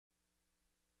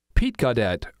Pete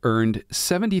Gaudet earned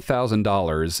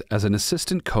 $70,000 as an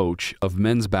assistant coach of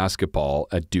men's basketball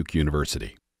at Duke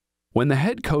University. When the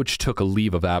head coach took a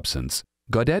leave of absence,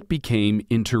 Gaudet became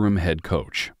interim head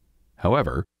coach.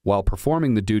 However, while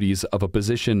performing the duties of a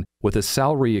position with a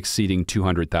salary exceeding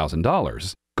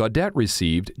 $200,000, Gaudet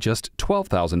received just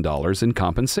 $12,000 in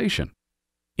compensation.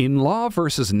 In Law v.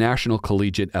 National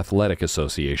Collegiate Athletic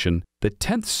Association, the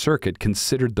 10th Circuit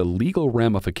considered the legal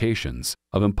ramifications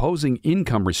of imposing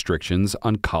income restrictions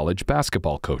on college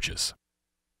basketball coaches.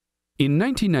 In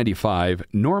 1995,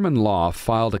 Norman Law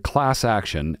filed a class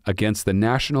action against the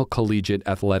National Collegiate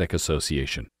Athletic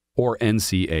Association, or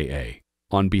NCAA,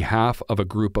 on behalf of a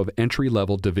group of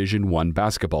entry-level Division I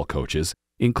basketball coaches,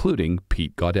 including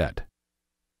Pete Gaudet.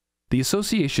 The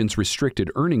association's restricted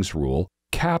earnings rule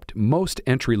capped most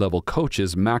entry-level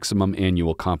coaches' maximum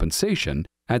annual compensation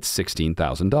at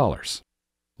 $16,000.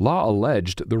 Law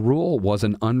alleged the rule was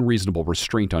an unreasonable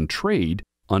restraint on trade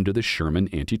under the Sherman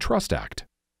Antitrust Act.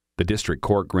 The district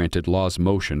court granted Law's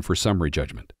motion for summary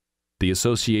judgment. The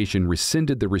association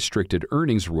rescinded the restricted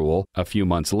earnings rule a few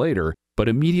months later, but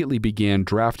immediately began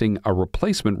drafting a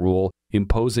replacement rule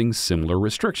imposing similar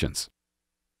restrictions.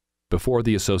 Before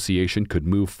the association could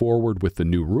move forward with the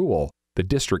new rule, the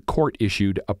district court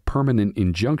issued a permanent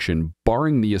injunction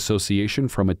barring the association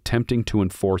from attempting to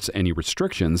enforce any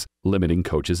restrictions limiting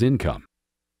coaches' income.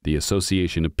 The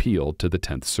association appealed to the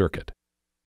 10th Circuit.